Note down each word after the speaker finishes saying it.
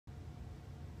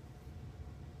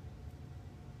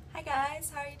Hi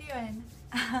guys, how are you doing?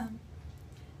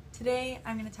 Today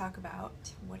I'm going to talk about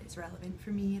what is relevant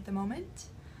for me at the moment.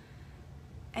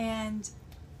 And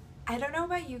I don't know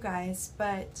about you guys,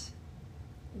 but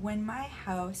when my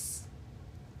house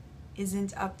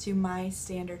isn't up to my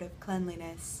standard of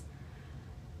cleanliness,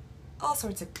 all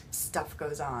sorts of stuff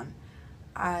goes on.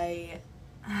 I'm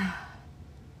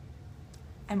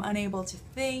unable to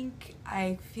think.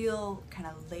 I feel kind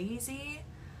of lazy,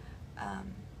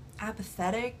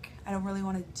 apathetic. I don't really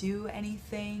want to do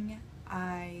anything.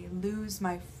 I lose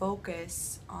my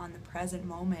focus on the present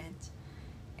moment,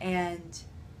 and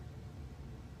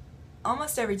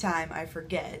almost every time I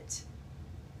forget.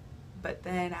 But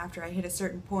then after I hit a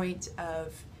certain point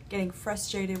of getting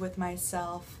frustrated with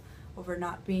myself over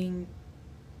not being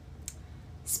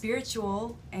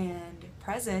spiritual and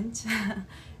present,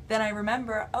 then I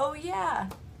remember, oh yeah,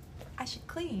 I should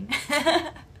clean.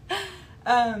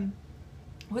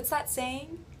 What's that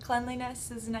saying? Cleanliness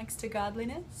is next to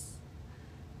godliness.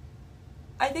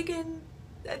 I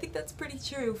think that's pretty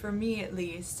true for me, at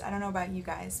least. I don't know about you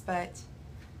guys, but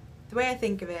the way I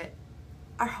think of it,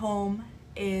 our home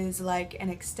is like an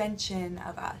extension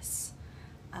of us.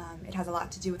 It has a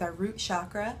lot to do with our root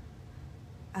chakra,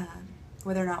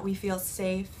 whether or not we feel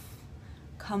safe,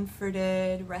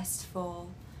 comforted,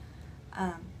 restful.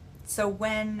 So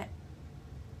when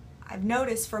I've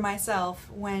noticed for myself,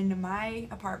 when my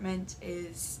apartment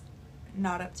is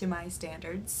not up to my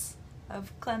standards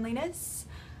of cleanliness,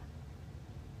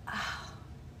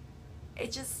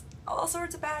 it just, all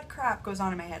sorts of bad crap goes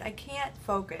on in my head. I can't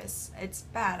focus. It's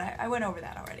bad. I went over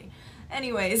that already.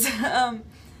 Anyways,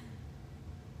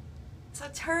 so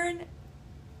try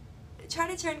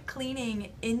to turn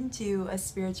cleaning into a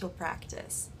spiritual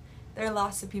practice. There are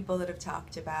lots of people that have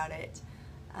talked about it.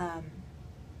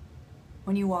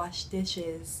 When you wash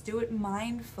dishes, do it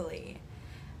mindfully.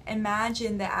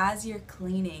 Imagine that as you're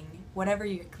cleaning, whatever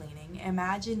you're cleaning,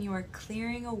 imagine you are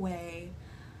clearing away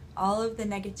all of the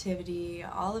negativity,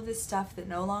 all of the stuff that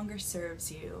no longer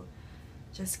serves you.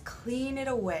 Just clean it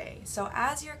away. So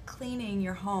as you're cleaning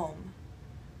your home,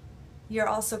 you're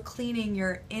also cleaning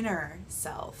your inner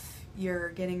self. You're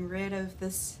getting rid of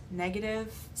this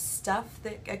negative stuff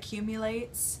that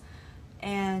accumulates.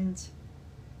 And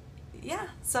yeah,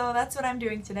 so that's what I'm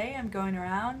doing today. I'm going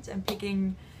around and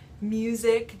picking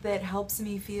music that helps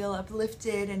me feel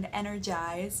uplifted and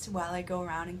energized while I go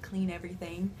around and clean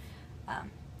everything.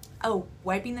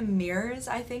 Wiping the mirrors,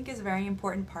 I think, is a very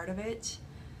important part of it.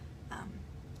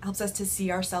 Helps us to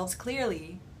see ourselves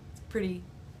clearly. It's pretty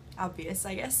obvious,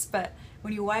 I guess, but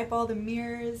when you wipe all the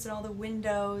mirrors and all the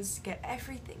windows, get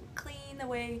everything clean the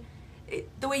way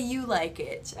you like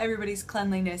it. Everybody's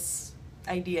cleanliness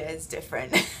idea is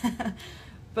different.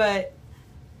 But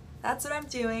that's what I'm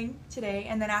doing today,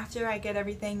 and then after I get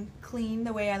everything clean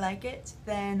the way I like it,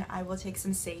 then I will take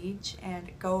some sage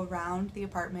and go around the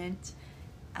apartment,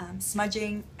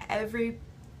 smudging every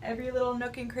little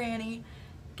nook and cranny,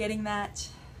 getting that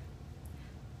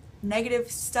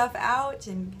negative stuff out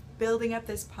and building up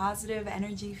this positive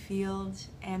energy field.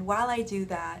 And while I do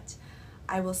that,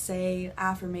 I will say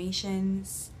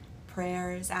affirmations,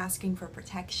 prayers, asking for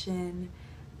protection,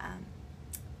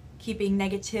 keeping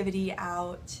negativity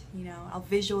out. You know, I'll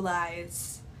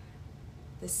visualize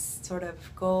this sort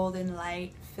of golden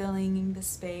light filling the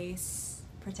space,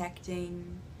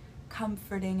 protecting,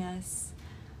 comforting us.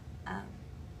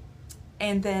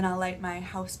 And then I'll light my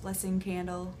house blessing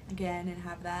candle again and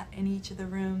have that in each of the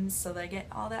rooms so that I get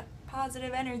all that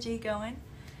positive energy going.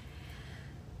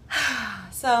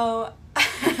 So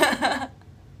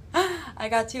I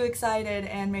got too excited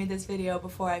and made this video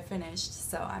before I finished,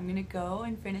 so I'm gonna go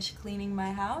and finish cleaning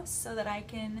my house so that I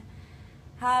can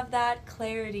have that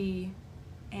clarity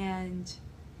and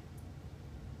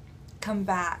come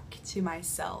back to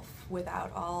myself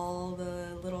without all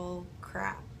the little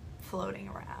crap floating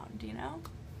around, you know?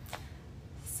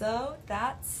 So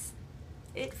that's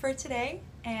it for today,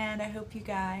 and I hope you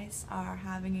guys are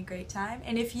having a great time.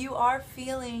 And if you are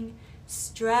feeling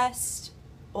stressed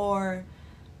or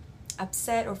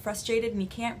upset or frustrated and you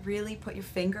can't really put your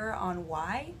finger on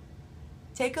why,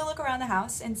 take a look around the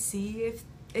house and see if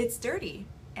it's dirty,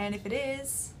 and if it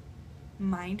is,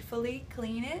 mindfully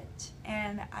clean it,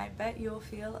 and I bet you'll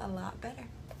feel a lot better.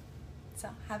 So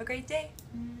have a great day.